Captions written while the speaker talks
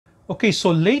Okay,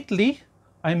 so lately,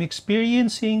 I'm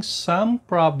experiencing some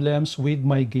problems with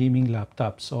my gaming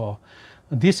laptop. So,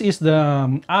 this is the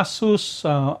Asus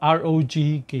ROG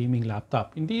gaming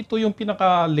laptop. Hindi ito yung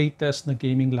pinaka-latest na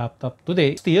gaming laptop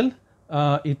today. Still,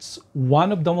 it's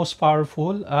one of the most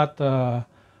powerful at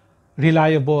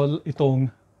reliable itong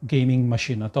gaming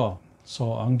machine na to.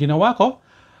 So, ang ginawa ko,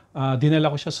 dinala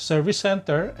ko siya sa service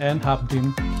center and have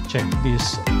them check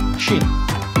this machine.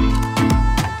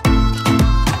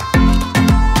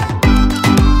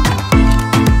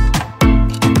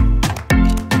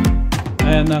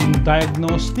 And ang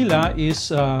diagnose nila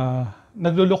is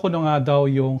nagluloko na nga daw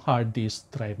yung hard disk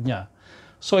drive niya.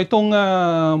 So itong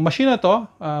machine na to,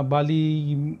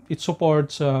 bali it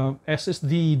supports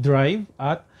SSD drive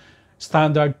at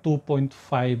standard 2.5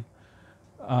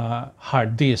 hard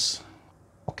disk.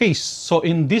 Okay, so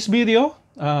in this video,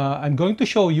 I'm going to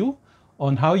show you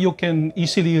on how you can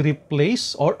easily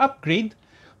replace or upgrade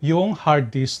yung hard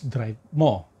disk drive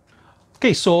mo.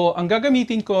 Okay, so ang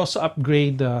gagamitin ko sa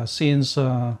upgrade since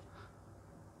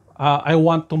I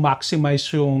want to maximize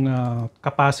yung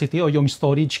capacity o yung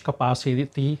storage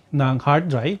capacity ng hard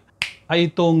drive ay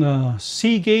itong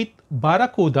Seagate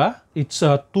Barracuda. It's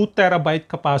a 2 terabyte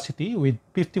capacity with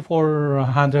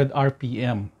 5400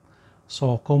 RPM.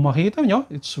 So kung makita nyo,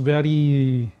 it's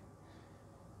very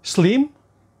slim,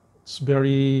 it's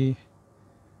very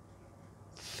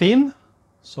thin,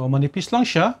 so manipis lang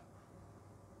siya.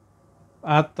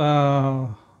 At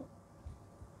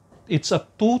it's a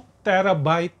 2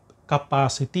 terabyte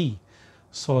capacity.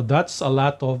 So that's a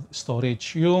lot of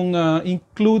storage. Yung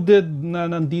included na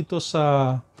nandito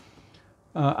sa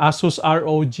Asus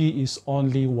ROG is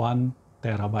only 1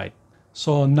 terabyte.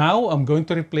 So now I'm going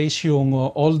to replace yung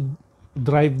old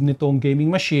drive nitong gaming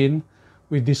machine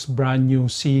with this brand new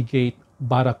Seagate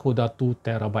Barracuda 2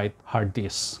 terabyte hard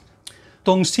disk.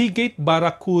 Itong Seagate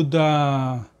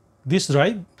Barracuda disk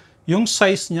drive, yung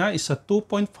size niya is a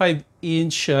 2.5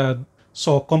 inch,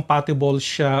 so compatible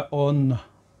siya on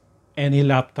any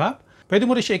laptop. Pwede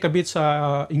mo rin siya ikabit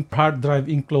sa hard drive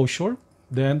enclosure.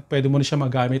 Then, pwede mo rin siya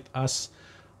magamit as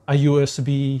a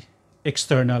USB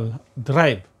external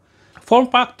drive. Form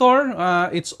factor,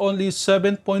 it's only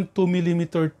 7.2 mm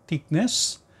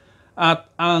thickness. At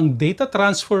ang data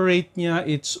transfer rate niya,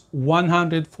 it's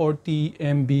 140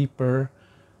 MB per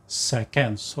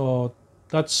second. So,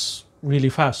 that's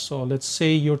really fast. So let's say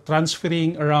you're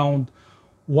transferring around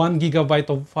 1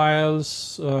 gigabyte of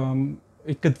files.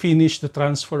 It could finish the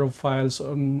transfer of files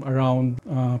on around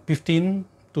 15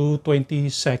 to 20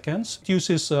 seconds. It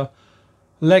uses a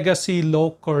legacy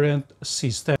low current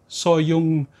system. So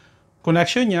yung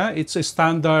connection niya, it's a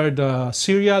standard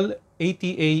serial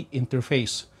ATA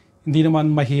interface. Hindi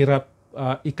naman mahirap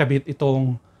ikabit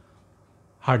itong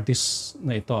hard disk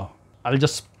na ito. I'll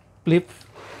just flip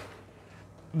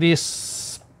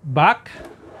this back.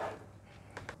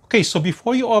 Okay, so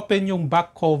before you open yung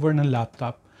back cover ng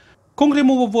laptop, kung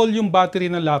removable yung battery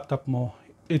ng laptop mo,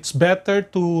 it's better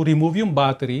to remove yung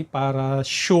battery para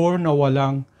sure na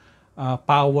walang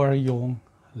power yung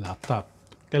laptop.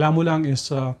 Kailangan mo lang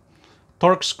is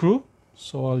torque screw.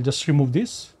 So I'll just remove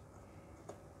this.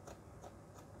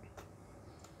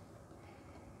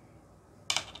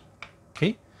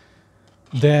 Okay.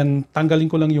 Then tanggalin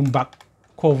ko lang yung back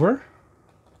cover.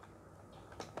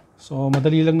 So,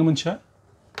 madali lang naman siya.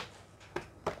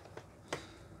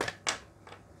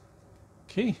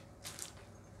 Okay.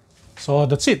 So,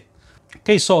 that's it.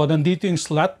 Okay, so nandito yung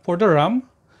slot for the RAM.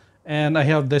 And I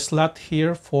have the slot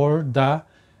here for the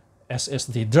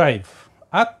SSD drive.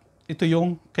 At ito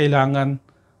yung kailangan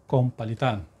kong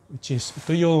palitan. Which is,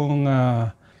 ito yung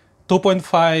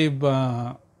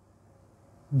 2.5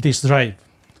 disk drive.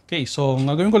 Okay, so ang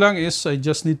gagawin ko lang is I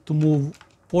just need to move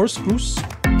 4 screws.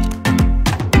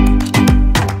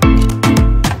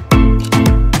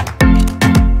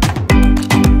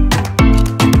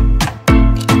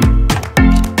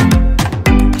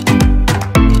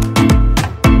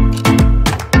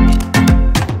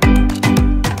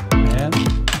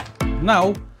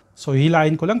 Now, so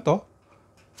hilahin ko lang to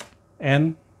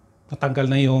and natanggal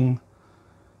na yung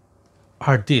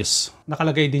hard disk.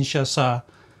 Nakalagay din siya sa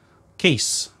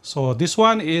case. So this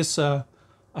one is a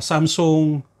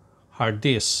Samsung hard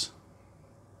disk.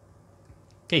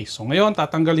 Okay, so ngayon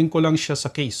tatanggalin ko lang siya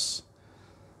sa case.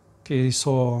 Okay,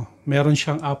 so meron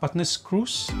siyang 4 na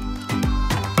screws.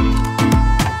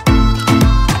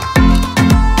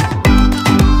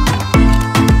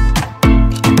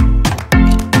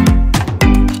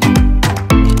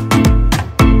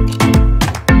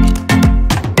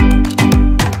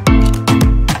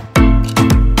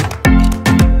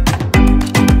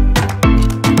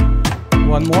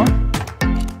 One more.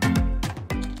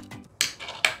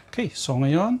 Okay, so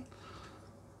ngayon,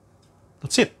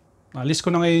 that's it. Naalis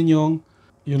ko na ngayon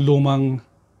yung lumang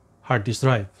hard disk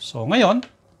drive. So ngayon,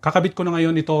 kakabit ko na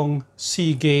ngayon itong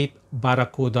Seagate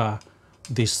Barracuda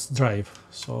disk drive.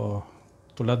 So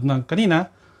tulad ng kanina,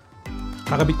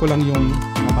 kakabit ko lang yung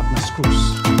apat na screws.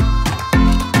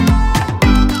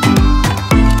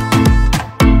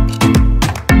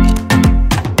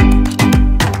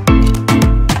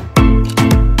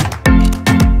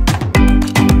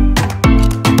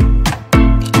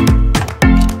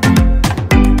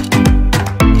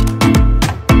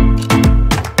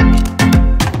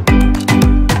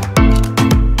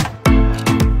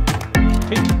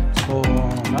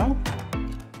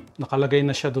 Nakalagay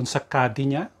na siya dun sa caddy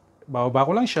niya. Bababa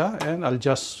ko lang siya and I'll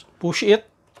just push it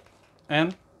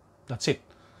and that's it.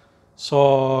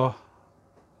 So,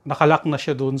 nakalock na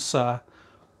siya dun sa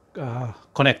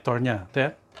connector niya.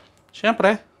 Then,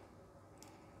 syempre,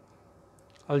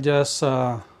 I'll just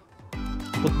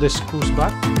put the screws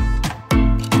back.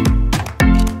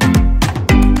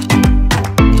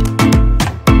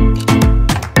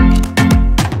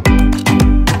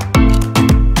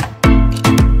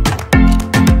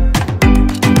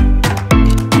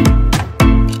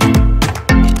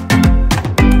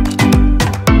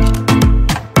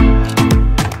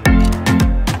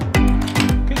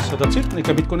 That's it.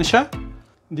 Nakabit ko na siya.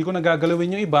 Hindi ko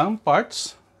nagagalawin yung ibang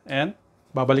parts and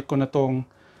babalik ko na tong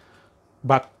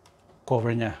back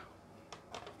cover niya.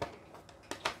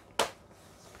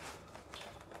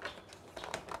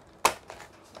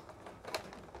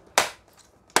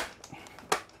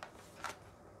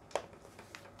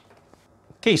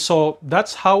 Okay, so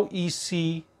that's how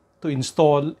easy to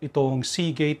install itong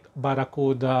Seagate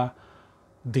Barracuda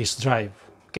disk drive.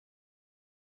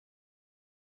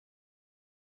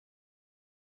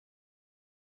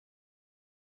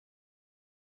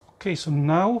 Okay, so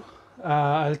now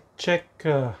I'll check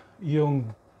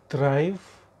yung drive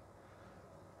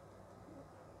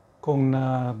kung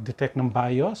na-detect ng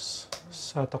BIOS,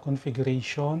 SATA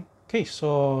configuration. Okay,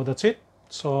 so that's it.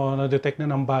 So na-detect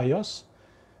na ng BIOS.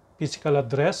 Physical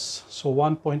address, so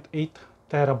 1.8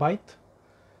 terabyte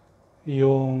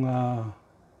yung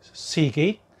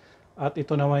Seagate. At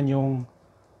ito naman yung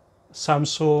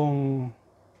Samsung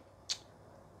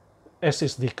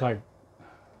SSD card.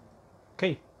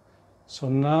 Okay. So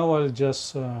now I'll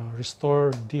just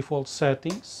restore default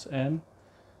settings and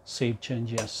save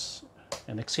changes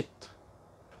and exit.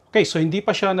 Okay, so hindi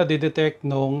pa siya na-detect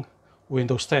nung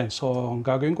Windows 10. So ang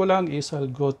gagawin ko lang is I'll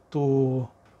go to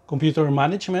Computer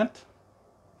Management.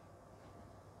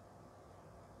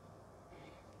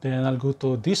 Then I'll go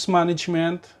to Disk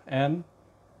Management and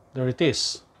there it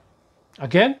is.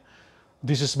 Again,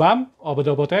 this is Bam,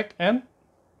 Obadobotech, and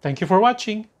thank you for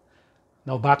watching.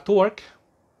 Now back to work.